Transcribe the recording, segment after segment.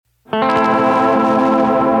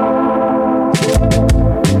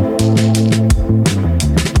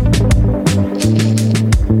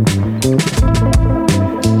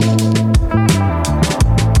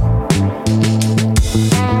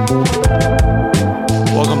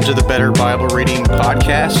to the Better Bible Reading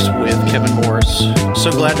Podcast with Kevin Morris.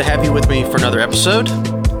 So glad to have you with me for another episode.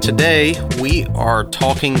 Today, we are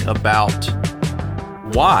talking about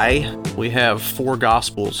why we have four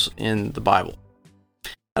Gospels in the Bible.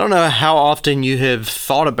 I don't know how often you have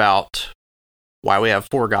thought about why we have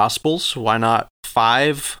four Gospels. Why not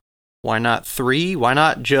five? Why not three? Why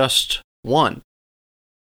not just one?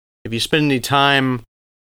 If you spend any time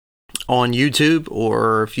on YouTube,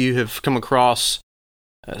 or if you have come across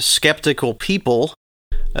skeptical people,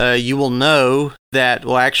 you will know that,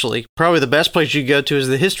 well, actually, probably the best place you go to is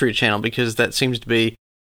the History Channel, because that seems to be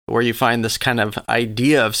where you find this kind of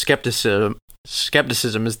idea of skepticism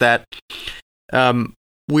is that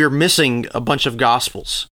we're missing a bunch of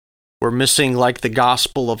Gospels. We're missing, like, the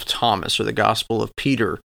Gospel of Thomas or the Gospel of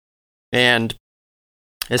Peter. And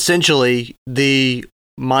essentially, the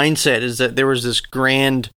mindset is that there was this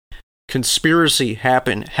grand conspiracy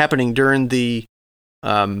happening during the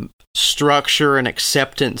structure and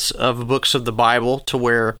acceptance of books of the Bible, to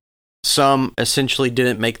where some essentially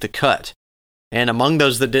didn't make the cut. And among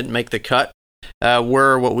those that didn't make the cut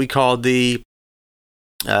were what we call the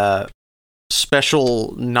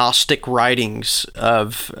special Gnostic writings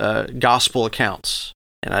of gospel accounts.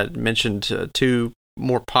 And I mentioned two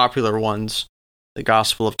more popular ones, the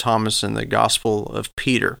Gospel of Thomas and the Gospel of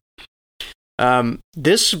Peter.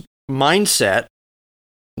 This mindset,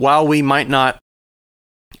 while we might not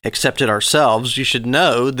accept it ourselves, you should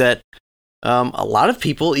know that a lot of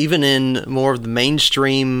people, even in more of the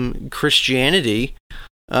mainstream Christianity,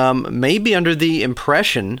 may be under the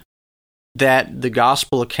impression that the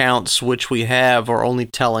gospel accounts which we have are only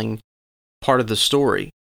telling part of the story.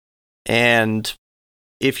 And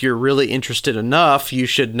if you're really interested enough, you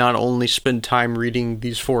should not only spend time reading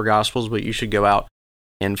these four Gospels, but you should go out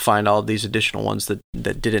and find all of these additional ones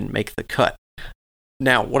that didn't make the cut.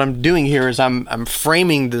 Now, what I'm doing here is I'm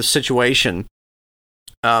framing the situation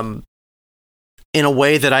in a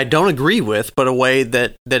way that I don't agree with, but a way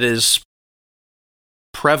that is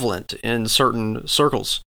prevalent in certain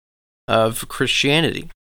circles of Christianity.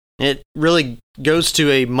 It really goes to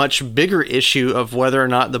a much bigger issue of whether or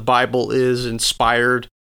not the Bible is inspired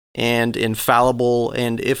and infallible,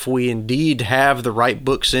 and if we indeed have the right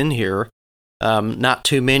books in here, not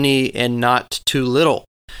too many and not too little.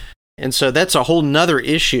 And so that's a whole nother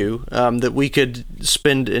issue that we could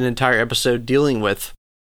spend an entire episode dealing with.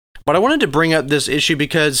 But I wanted to bring up this issue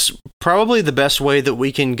because probably the best way that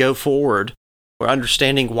we can go forward for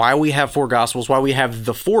understanding why we have four Gospels, why we have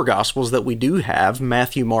the four Gospels that we do have,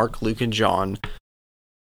 Matthew, Mark, Luke, and John,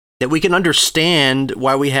 that we can understand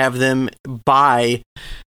why we have them by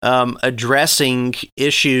addressing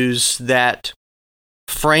issues that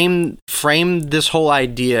frame this whole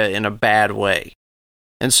idea in a bad way.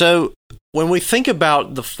 And so when we think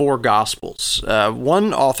about the four Gospels,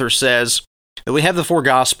 one author says that we have the four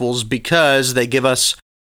Gospels because they give us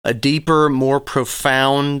a deeper, more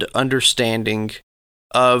profound understanding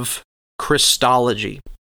of Christology.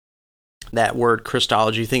 That word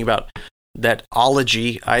Christology, think about that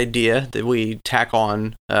ology idea that we tack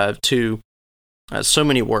on to so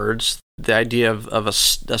many words, the idea of a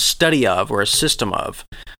study of or a system of.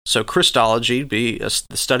 So Christology be the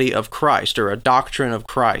study of Christ, or a doctrine of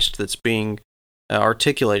Christ that's being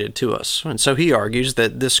articulated to us. And so he argues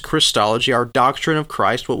that this Christology, our doctrine of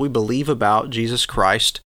Christ, what we believe about Jesus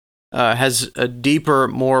Christ, has a deeper,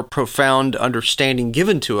 more profound understanding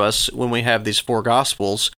given to us when we have these four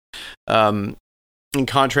Gospels, in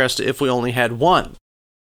contrast to if we only had one,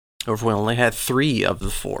 or if we only had three of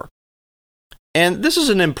the four. And this is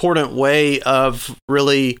an important way of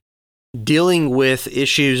really dealing with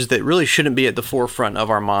issues that really shouldn't be at the forefront of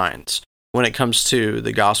our minds when it comes to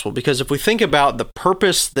the gospel. Because if we think about the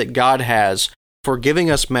purpose that God has for giving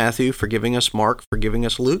us Matthew, for giving us Mark, for giving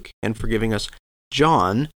us Luke, and for giving us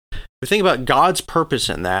John, we think about God's purpose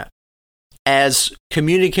in that as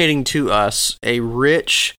communicating to us a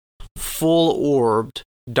rich, full-orbed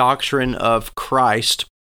doctrine of Christ,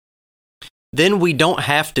 then we don't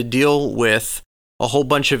have to deal with a whole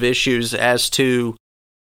bunch of issues as to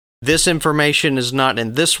this information is not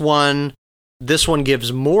in this one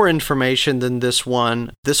gives more information than this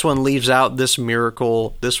one leaves out this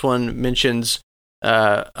miracle, this one mentions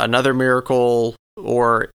another miracle,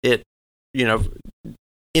 or it,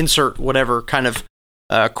 insert whatever kind of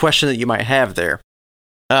question that you might have there.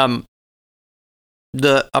 The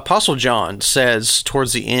Apostle John says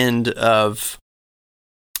towards the end of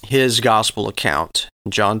his gospel account,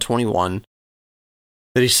 John 21,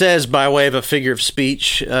 that he says, by way of a figure of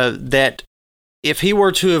speech, that if he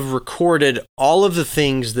were to have recorded all of the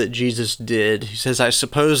things that Jesus did, he says, I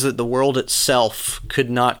suppose that the world itself could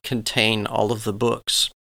not contain all of the books.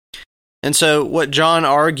 And so what John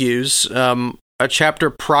argues, a chapter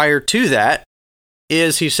prior to that,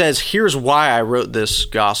 is he says, here's why I wrote this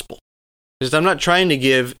gospel. Because I'm not trying to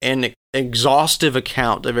give an exhaustive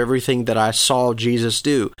account of everything that I saw Jesus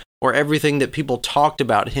do, or everything that people talked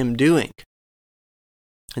about him doing.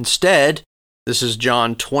 Instead, this is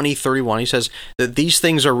John 20:31, he says that these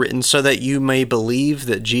things are written so that you may believe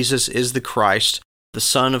that Jesus is the Christ, the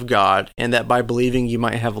Son of God, and that by believing you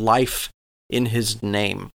might have life in his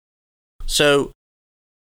name. So,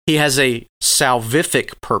 he has a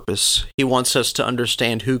salvific purpose. He wants us to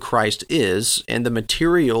understand who Christ is, and the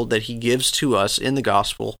material that he gives to us in the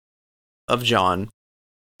Gospel of John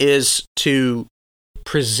is to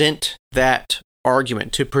present that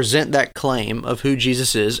argument, to present that claim of who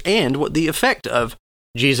Jesus is and what the effect of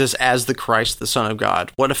Jesus as the Christ, the Son of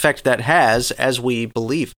God, what effect that has as we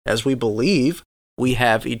believe. As we believe, we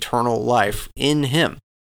have eternal life in him,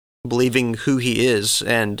 believing who he is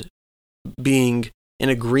and being in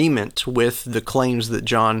agreement with the claims that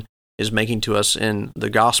John is making to us in the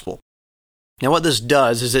gospel. Now, what this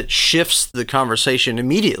does is it shifts the conversation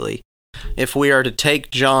immediately. If we are to take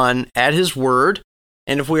John at his word,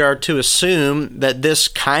 and if we are to assume that this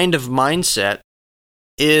kind of mindset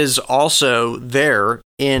is also there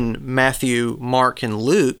in Matthew, Mark, and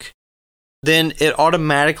Luke, then it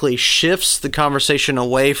automatically shifts the conversation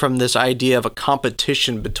away from this idea of a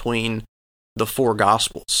competition between the four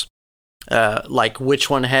Gospels. Like which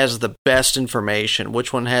one has the best information,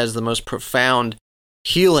 which one has the most profound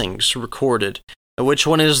healings recorded, which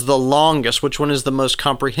one is the longest, which one is the most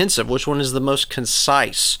comprehensive, which one is the most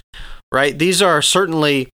concise, right? These are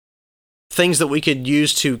certainly things that we could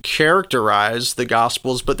use to characterize the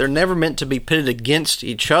Gospels, but they're never meant to be pitted against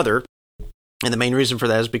each other. And the main reason for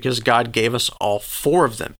that is because God gave us all four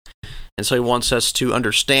of them. And so he wants us to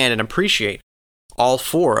understand and appreciate all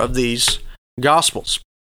four of these Gospels.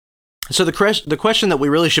 So the question that we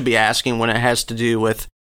really should be asking when it has to do with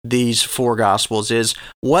these four Gospels is,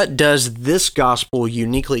 what does this Gospel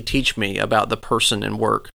uniquely teach me about the person and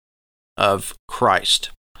work of Christ?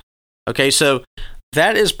 Okay, so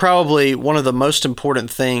that is probably one of the most important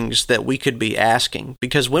things that we could be asking,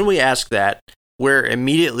 because when we ask that, we're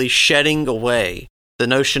immediately shedding away the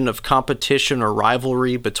notion of competition or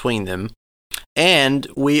rivalry between them, and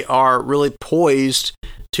we are really poised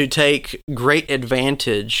to take great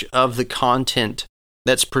advantage of the content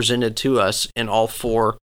that's presented to us in all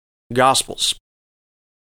four Gospels.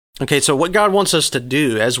 Okay, so what God wants us to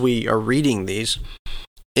do as we are reading these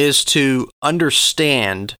is to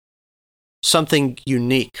understand something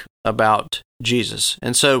unique about Jesus.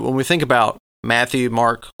 And so when we think about Matthew,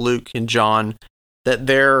 Mark, Luke, and John, that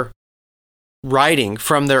they're writing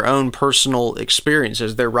from their own personal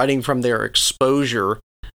experiences, they're writing from their exposure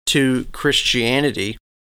to Christianity,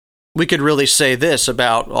 we could really say this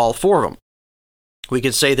about all four of them. We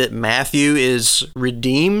could say that Matthew is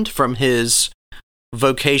redeemed from his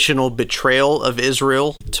vocational betrayal of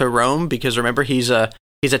Israel to Rome, because remember, he's a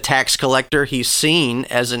tax collector. He's seen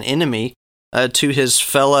as an enemy to his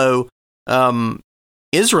fellow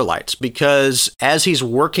Israelites, because as he's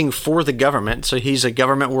working for the government, so he's a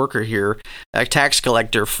government worker here, a tax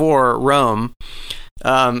collector for Rome,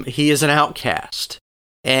 he is an outcast.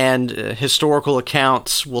 And historical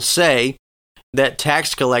accounts will say that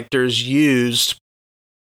tax collectors used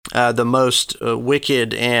the most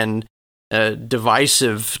wicked and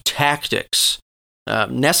divisive tactics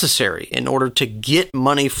necessary in order to get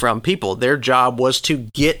money from people. Their job was to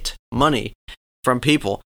get money from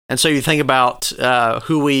people. And so you think about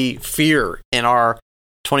who we fear in our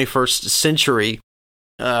 21st century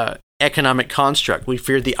economic construct. We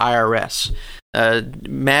fear the IRS.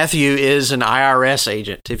 Matthew is an IRS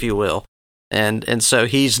agent, if you will. And so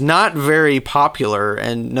he's not very popular,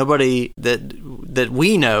 and nobody that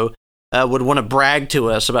we know would want to brag to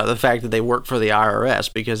us about the fact that they work for the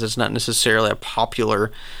IRS, because it's not necessarily a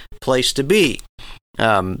popular place to be.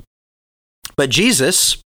 But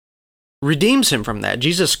Jesus redeems him from that.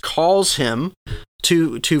 Jesus calls him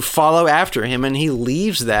to follow after him, and he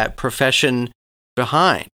leaves that profession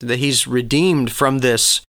behind, that he's redeemed from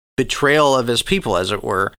this betrayal of his people, as it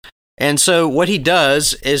were. And so what he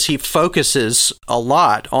does is he focuses a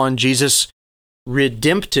lot on Jesus'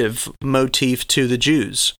 redemptive motif to the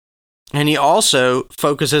Jews. And he also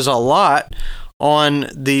focuses a lot on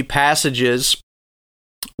the passages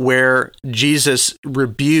where Jesus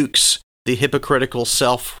rebukes the hypocritical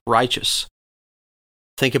self-righteous.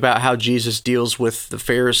 Think about how Jesus deals with the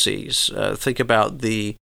Pharisees. Think about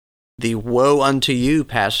the woe unto you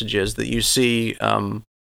passages that you see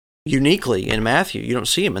uniquely in Matthew. You don't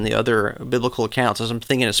see them in the other biblical accounts. As I'm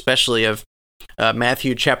thinking especially of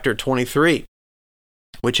Matthew chapter 23,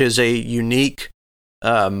 which is a unique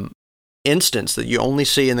instance that you only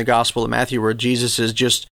see in the Gospel of Matthew, where Jesus is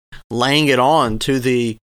just laying it on to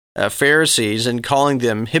the Pharisees and calling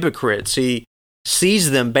them hypocrites. He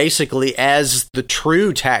sees them basically as the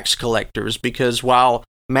true tax collectors, because while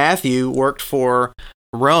Matthew worked for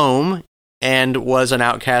Rome and was an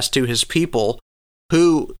outcast to his people,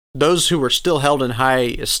 those who were still held in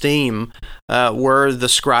high esteem were the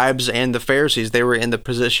scribes and the Pharisees. They were in the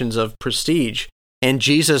positions of prestige. And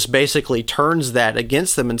Jesus basically turns that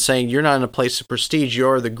against them and saying, you're not in a place of prestige.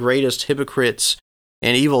 You're the greatest hypocrites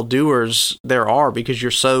and evildoers there are, because you're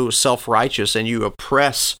so self-righteous and you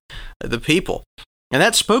oppress the people. And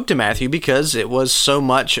that spoke to Matthew because it was so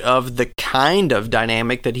much of the kind of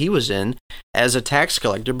dynamic that he was in as a tax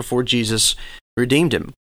collector before Jesus redeemed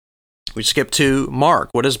him. We skip to Mark.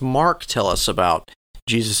 What does Mark tell us about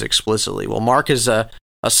Jesus explicitly? Well, Mark is a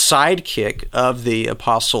sidekick of the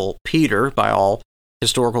Apostle Peter by all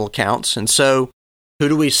historical accounts. And so who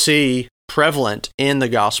do we see prevalent in the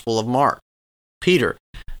Gospel of Mark? Peter.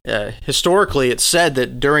 Historically, it's said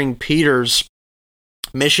that during Peter's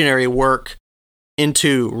missionary work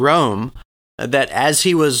into Rome, that as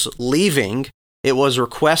he was leaving, it was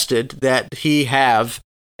requested that he have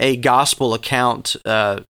a gospel account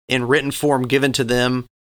in written form given to them,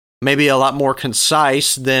 maybe a lot more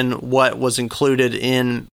concise than what was included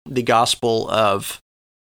in the Gospel of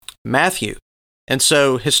Matthew. And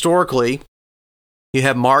so historically, you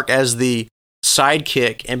have Mark as the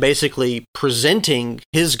sidekick and basically presenting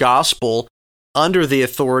his gospel under the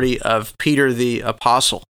authority of Peter the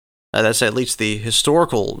Apostle. That's at least the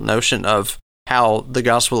historical notion of how the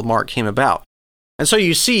Gospel of Mark came about. And so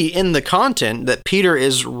you see in the content that Peter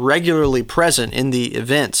is regularly present in the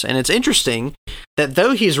events. And it's interesting that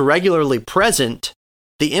though he's regularly present,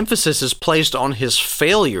 the emphasis is placed on his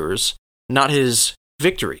failures, not his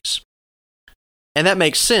victories. And that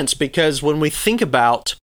makes sense, because when we think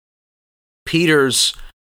about Peter's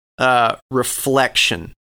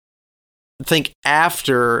reflection, think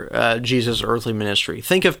after Jesus' earthly ministry.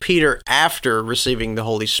 Think of Peter after receiving the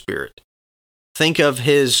Holy Spirit. Think of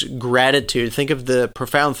his gratitude. Think of the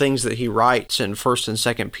profound things that he writes in 1st and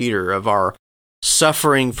 2nd Peter of our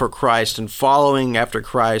suffering for Christ and following after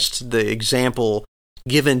Christ, the example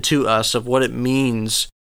given to us of what it means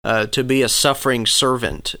to be a suffering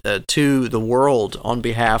servant to the world on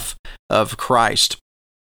behalf of Christ.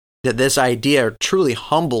 That this idea truly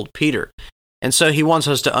humbled Peter. And so he wants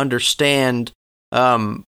us to understand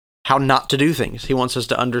how not to do things. He wants us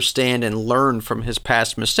to understand and learn from his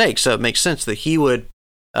past mistakes. So it makes sense that he would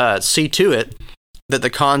see to it that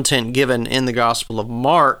the content given in the Gospel of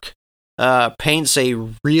Mark paints a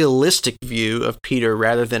realistic view of Peter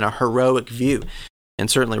rather than a heroic view. And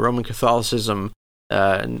certainly Roman Catholicism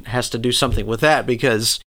has to do something with that,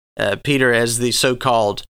 because Peter, as the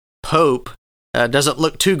so-called Pope, doesn't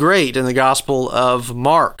look too great in the Gospel of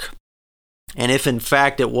Mark. And if in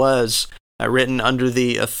fact it was written under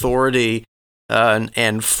the authority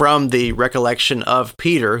and from the recollection of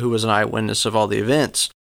Peter, who was an eyewitness of all the events,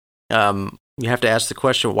 you have to ask the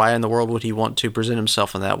question, why in the world would he want to present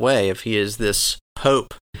himself in that way if he is this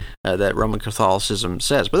Pope that Roman Catholicism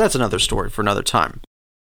says? But that's another story for another time.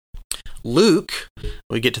 Luke,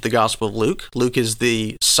 we get to the Gospel of Luke. Luke is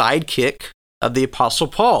the sidekick of the Apostle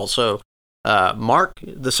Paul. So Mark,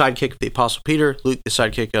 the sidekick of the Apostle Peter, Luke, the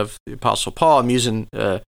sidekick of the Apostle Paul. I'm using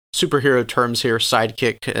superhero terms here,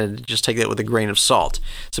 sidekick, and just take that with a grain of salt.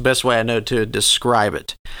 It's the best way I know to describe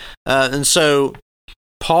it. And so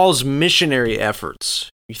Paul's missionary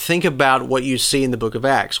efforts, you think about what you see in the book of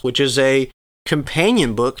Acts, which is a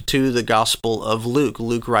companion book to the Gospel of Luke.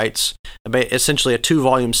 Luke writes essentially a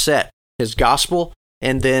 2-volume set, his Gospel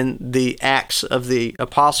and then the Acts of the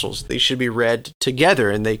Apostles. They should be read together,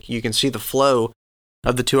 and you can see the flow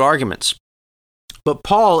of the two arguments. But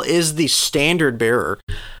Paul is the standard bearer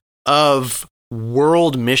of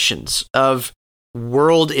world missions, of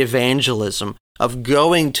world evangelism, of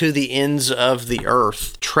going to the ends of the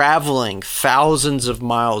earth, traveling thousands of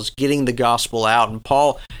miles, getting the gospel out. And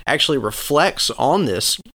Paul actually reflects on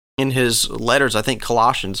this in his letters, I think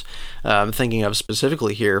Colossians, I'm thinking of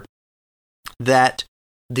specifically here, that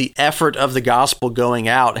the effort of the gospel going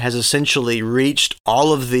out has essentially reached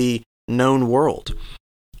all of the known world,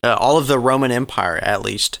 all of the Roman Empire, at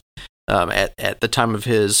least, at the time of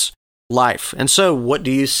his life. And so what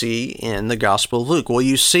do you see in the Gospel of Luke? Well,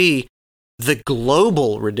 you see the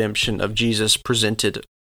global redemption of Jesus presented,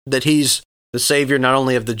 that he's the Savior not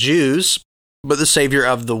only of the Jews, but the Savior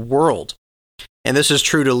of the world. And this is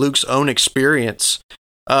true to Luke's own experience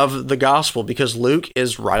of the gospel, because Luke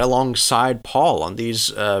is right alongside Paul on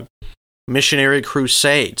these missionary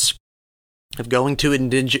crusades. of going to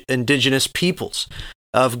indigenous peoples,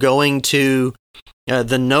 of going to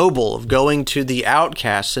the noble, of going to the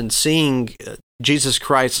outcasts, and seeing Jesus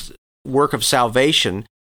Christ's work of salvation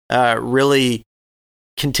really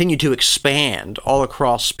continue to expand all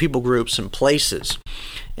across people groups and places.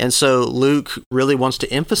 And so Luke really wants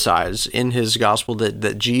to emphasize in his gospel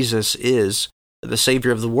that Jesus is the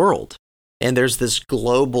Savior of the world. And there's this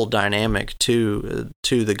global dynamic to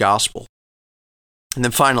the gospel. And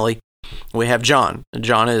then finally, we have John.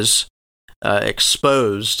 John is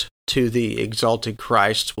exposed to the exalted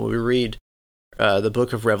Christ when we read the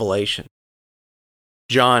book of Revelation.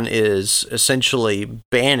 John is essentially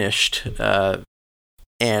banished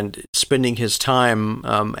and spending his time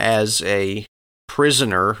as a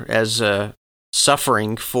prisoner, as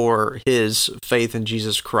suffering for his faith in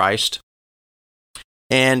Jesus Christ.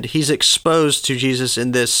 And he's exposed to Jesus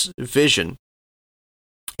in this vision.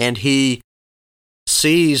 And he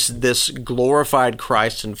sees this glorified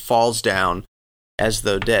Christ and falls down as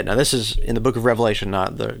though dead. Now, this is in the book of Revelation,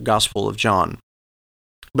 not the Gospel of John.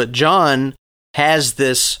 But John has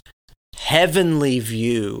this heavenly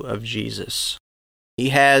view of Jesus. He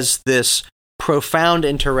has this profound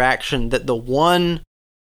interaction that the one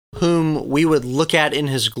whom we would look at in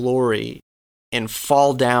his glory and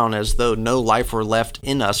fall down as though no life were left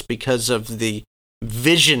in us because of the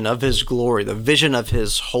vision of his glory, the vision of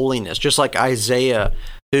his holiness, just like Isaiah,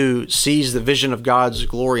 who sees the vision of God's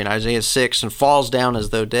glory in Isaiah 6 and falls down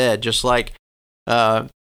as though dead, just like the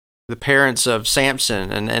parents of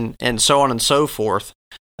Samson and so on and so forth.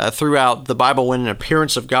 Throughout the Bible, when an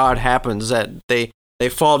appearance of God happens, that they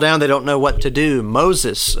fall down, they don't know what to do.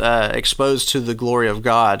 Moses, exposed to the glory of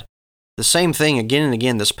God. The same thing again and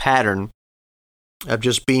again, this pattern of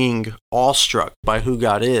just being awestruck by who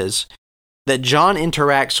God is, that John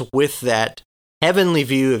interacts with that heavenly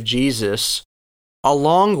view of Jesus,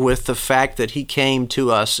 along with the fact that he came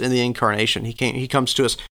to us in the incarnation. He comes to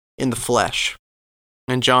us in the flesh.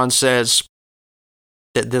 And John says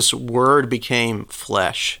that this word became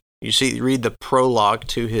flesh. You read the prologue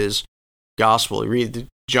to his gospel. You read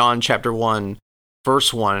John chapter 1,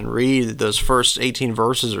 verse 1, and read those first 18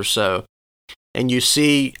 verses or so, and you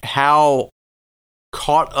see how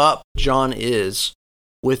caught up John is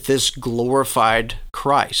with this glorified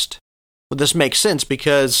Christ. Well, this makes sense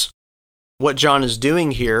because what John is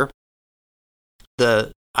doing here,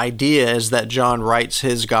 the idea is that John writes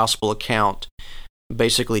his gospel account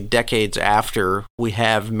basically decades after we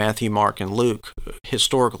have Matthew, Mark, and Luke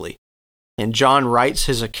historically. And John writes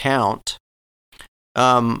his account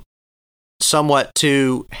somewhat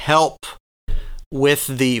to help with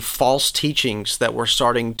the false teachings that were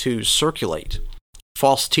starting to circulate.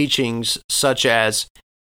 False teachings such as,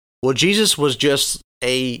 well, Jesus was just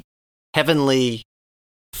a heavenly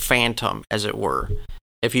phantom, as it were.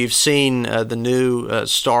 If you've seen the new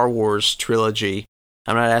Star Wars trilogy,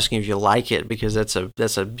 I'm not asking if you like it because that's a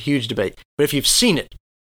huge debate. But if you've seen it,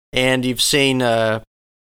 and you've seen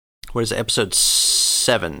episode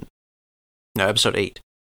 7? No, episode 8,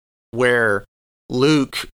 where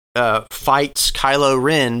Luke fights Kylo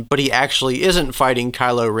Ren, but he actually isn't fighting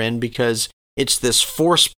Kylo Ren because it's this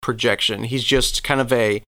force projection. He's just kind of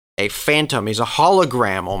a phantom. He's a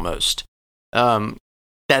hologram almost.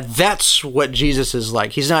 That's what Jesus is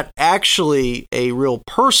like. He's not actually a real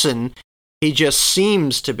person. He just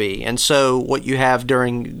seems to be. And so what you have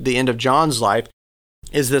during the end of John's life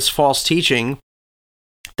is this false teaching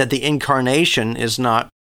that the incarnation is not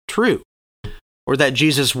true, or that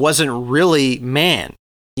Jesus wasn't really man.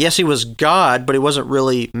 Yes, he was God, but he wasn't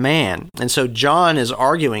really man. And so John is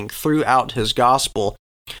arguing throughout his gospel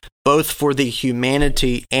both for the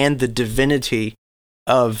humanity and the divinity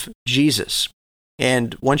of Jesus.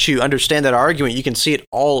 And once you understand that argument, you can see it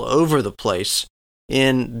all over the place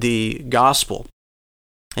in the gospel.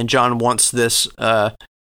 And John wants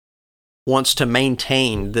to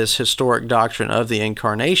maintain this historic doctrine of the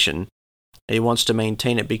incarnation. He wants to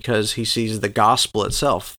maintain it because he sees the gospel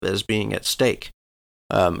itself as being at stake.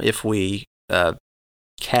 If we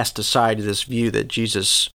cast aside this view that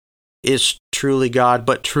Jesus is truly God,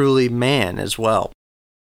 but truly man as well.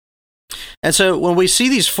 And so when we see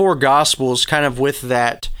these four Gospels kind of with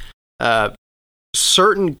that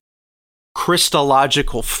certain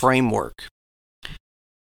Christological framework,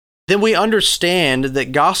 then we understand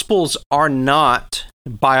that Gospels are not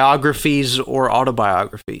biographies or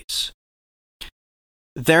autobiographies.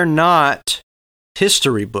 They're not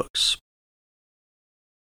history books.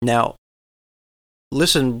 Now,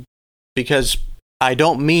 listen, because I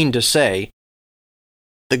don't mean to say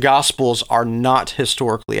the Gospels are not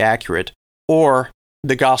historically accurate, or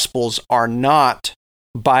the Gospels are not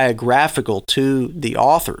biographical to the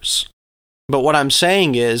authors. But what I'm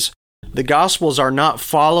saying is the Gospels are not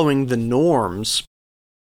following the norms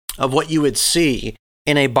of what you would see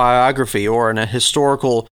in a biography or in a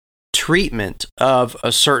historical treatment of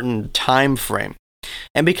a certain time frame.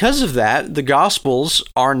 And because of that, the Gospels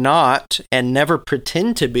are not and never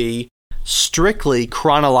pretend to be strictly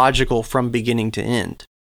chronological from beginning to end.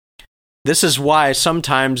 This is why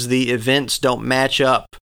sometimes the events don't match up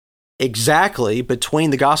exactly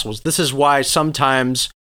between the Gospels. This is why sometimes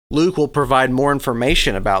Luke will provide more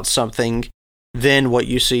information about something than what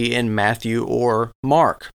you see in Matthew or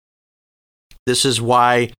Mark. This is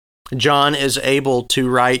why John is able to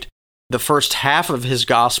write the first half of his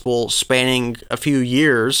gospel spanning a few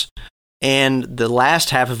years and the last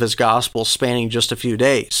half of his gospel spanning just a few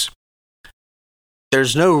days.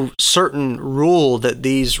 There's no certain rule that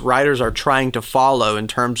these writers are trying to follow in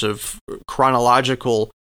terms of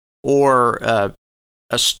chronological or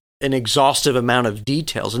an exhaustive amount of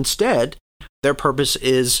details. Instead, their purpose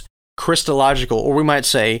is Christological, or we might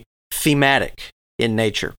say thematic in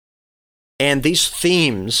nature. And these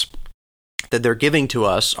themes that they're giving to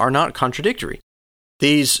us are not contradictory.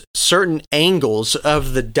 These certain angles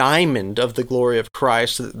of the diamond of the glory of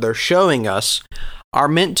Christ that they're showing us are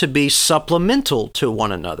meant to be supplemental to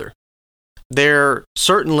one another. They're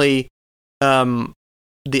certainly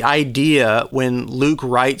the idea when Luke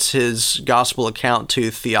writes his gospel account to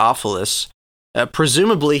Theophilus,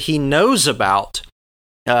 presumably he knows about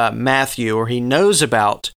Matthew or he knows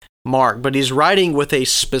about Mark, but he's writing with a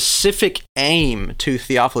specific aim to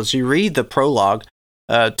Theophilus. You read the prologue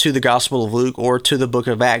to the Gospel of Luke or to the book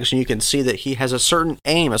of Acts, and you can see that he has a certain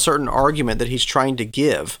aim, a certain argument that he's trying to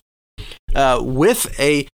give with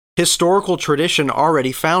a historical tradition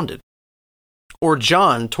already founded. Or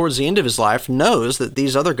John, towards the end of his life, knows that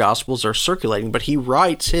these other Gospels are circulating, but he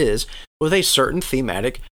writes his with a certain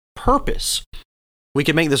thematic purpose. We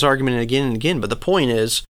can make this argument again and again, but the point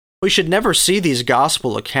is, we should never see these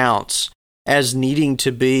gospel accounts as needing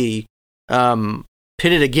to be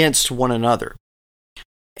pitted against one another.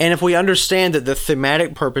 And if we understand that the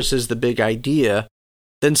thematic purpose is the big idea,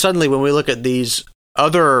 then suddenly when we look at these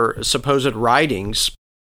other supposed writings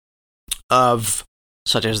of,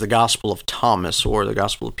 such as the Gospel of Thomas or the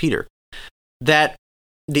Gospel of Peter, that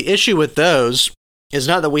the issue with those is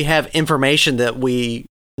not that we have information that we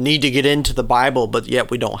need to get into the Bible, but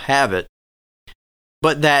yet we don't have it,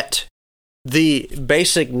 but that the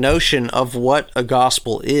basic notion of what a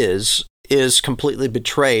gospel is completely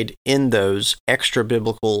betrayed in those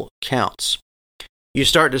extra-biblical accounts. You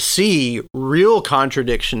start to see real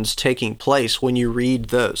contradictions taking place when you read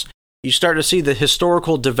those. You start to see the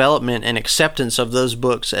historical development and acceptance of those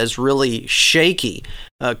books as really shaky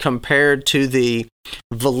compared to the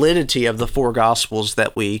validity of the four Gospels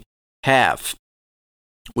that we have.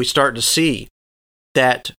 We start to see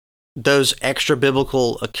that those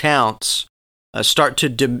extra-biblical accounts start to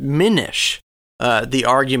diminish the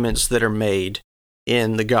arguments that are made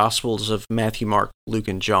in the Gospels of Matthew, Mark, Luke,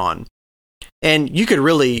 and John. And you could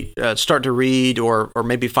really start to read or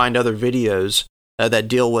maybe find other videos that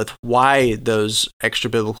deal with why those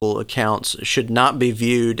extra-biblical accounts should not be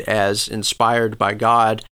viewed as inspired by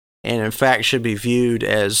God, and in fact should be viewed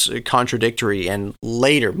as contradictory and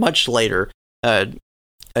later, much later,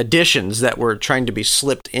 additions that were trying to be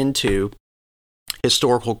slipped into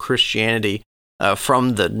historical Christianity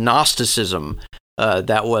from the Gnosticism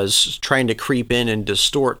that was trying to creep in and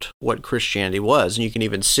distort what Christianity was. And you can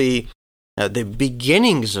even see the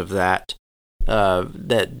beginnings of that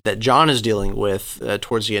that John is dealing with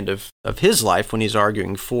towards the end of his life when he's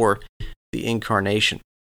arguing for the incarnation.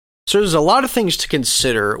 So there's a lot of things to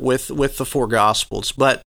consider with the four Gospels,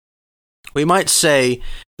 but we might say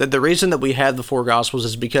that the reason that we have the four Gospels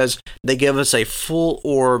is because they give us a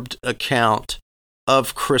full-orbed account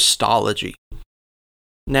of Christology.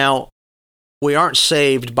 Now, we aren't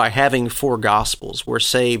saved by having four Gospels. We're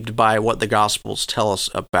saved by what the Gospels tell us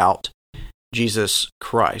about Jesus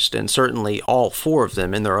Christ, and certainly all four of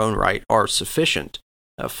them in their own right are sufficient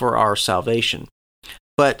for our salvation.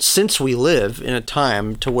 But since we live in a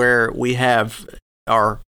time to where we have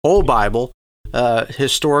our whole Bible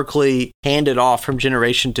historically handed off from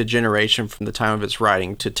generation to generation from the time of its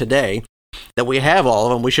writing to today, that we have all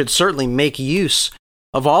of them, we should certainly make use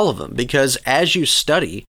of all of them, because as you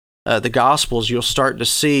study the Gospels, you'll start to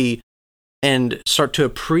see and start to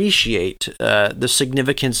appreciate the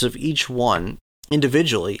significance of each one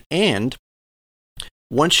individually. And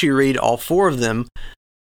once you read all four of them,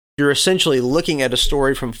 you're essentially looking at a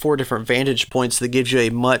story from four different vantage points that gives you a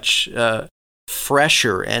much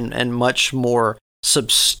fresher and much more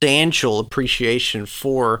substantial appreciation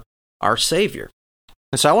for our Savior.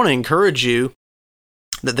 And so I want to encourage you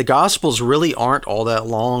that the Gospels really aren't all that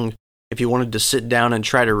long if you wanted to sit down and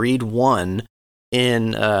try to read one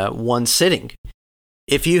in one sitting.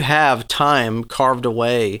 If you have time carved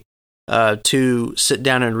away to sit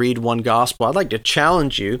down and read one Gospel, I'd like to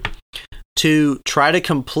challenge you to try to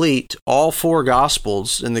complete all 4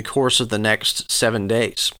 Gospels in the course of the next 7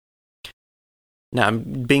 days. Now,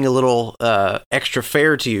 I'm being a little extra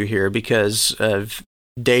fair to you here because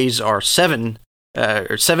days are 7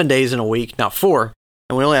 days in a week, not 4,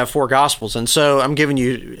 and we only have 4 Gospels. And so I'm giving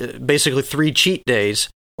you basically 3 cheat days,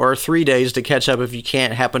 or 3 days to catch up if you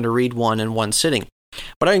can't happen to read one in one sitting.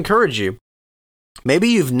 But I encourage you, maybe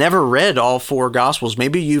you've never read all 4 Gospels.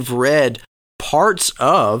 Maybe you've read parts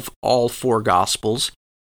of all 4 Gospels.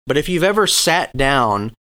 But if you've ever sat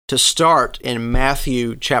down to start in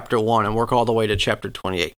Matthew chapter 1 and work all the way to chapter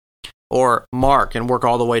 28, or Mark and work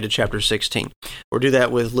all the way to chapter 16, or do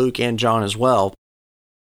that with Luke and John as well,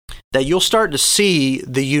 that you'll start to see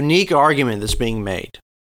the unique argument that's being made.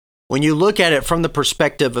 When you look at it from the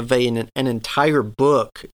perspective of an entire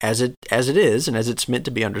book as it is and as it's meant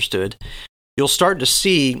to be understood, you'll start to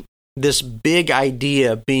see this big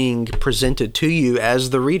idea being presented to you as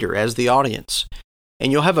the reader, as the audience.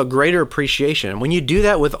 And you'll have a greater appreciation. And when you do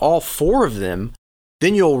that with all 4 of them,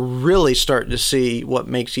 then you'll really start to see what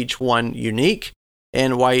makes each one unique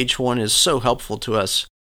and why each one is so helpful to us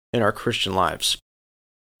in our Christian lives.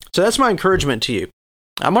 So that's my encouragement to you.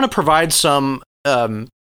 I'm going to provide some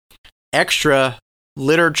extra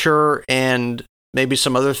literature and maybe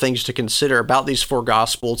some other things to consider about these 4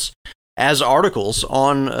 Gospels as articles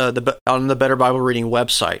on the Better Bible Reading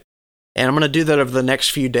website. And I'm going to do that over the next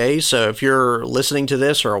few days. So if you're listening to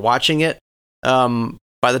this or watching it,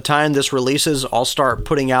 by the time this releases, I'll start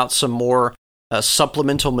putting out some more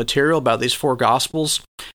supplemental material about these 4 Gospels.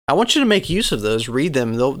 I want you to make use of those, read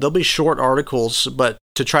them. They'll be short articles, but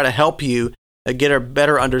to try to help you get a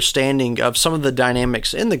better understanding of some of the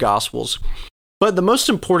dynamics in the Gospels. But the most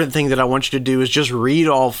important thing that I want you to do is just read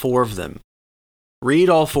all 4 of them. Read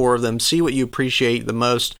all 4 of them, see what you appreciate the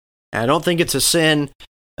most. And I don't think it's a sin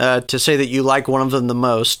to say that you like one of them the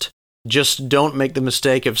most. Just don't make the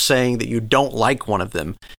mistake of saying that you don't like one of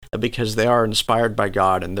them, because they are inspired by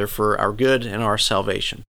God and they're for our good and our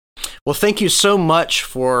salvation. Well, thank you so much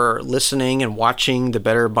for listening and watching the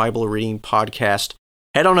Better Bible Reading podcast.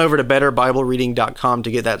 Head on over to betterbiblereading.com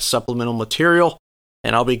to get that supplemental material,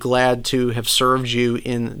 and I'll be glad to have served you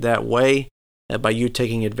in that way by you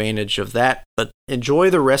taking advantage of that. But enjoy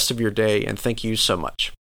the rest of your day, and thank you so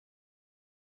much.